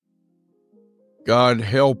God,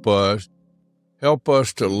 help us. Help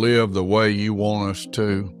us to live the way you want us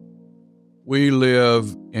to. We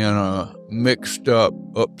live in a mixed up,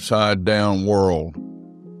 upside down world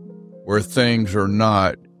where things are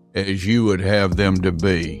not as you would have them to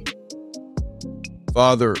be.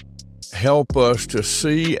 Father, help us to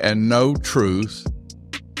see and know truth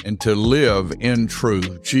and to live in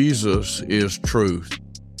truth. Jesus is truth.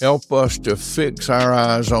 Help us to fix our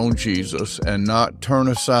eyes on Jesus and not turn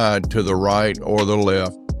aside to the right or the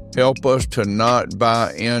left. Help us to not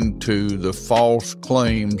buy into the false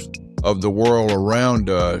claims of the world around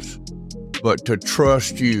us, but to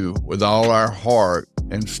trust you with all our heart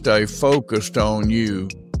and stay focused on you,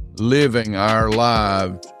 living our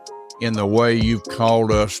lives in the way you've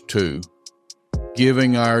called us to,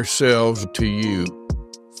 giving ourselves to you,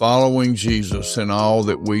 following Jesus in all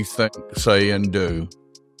that we think, say, and do.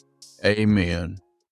 Amen.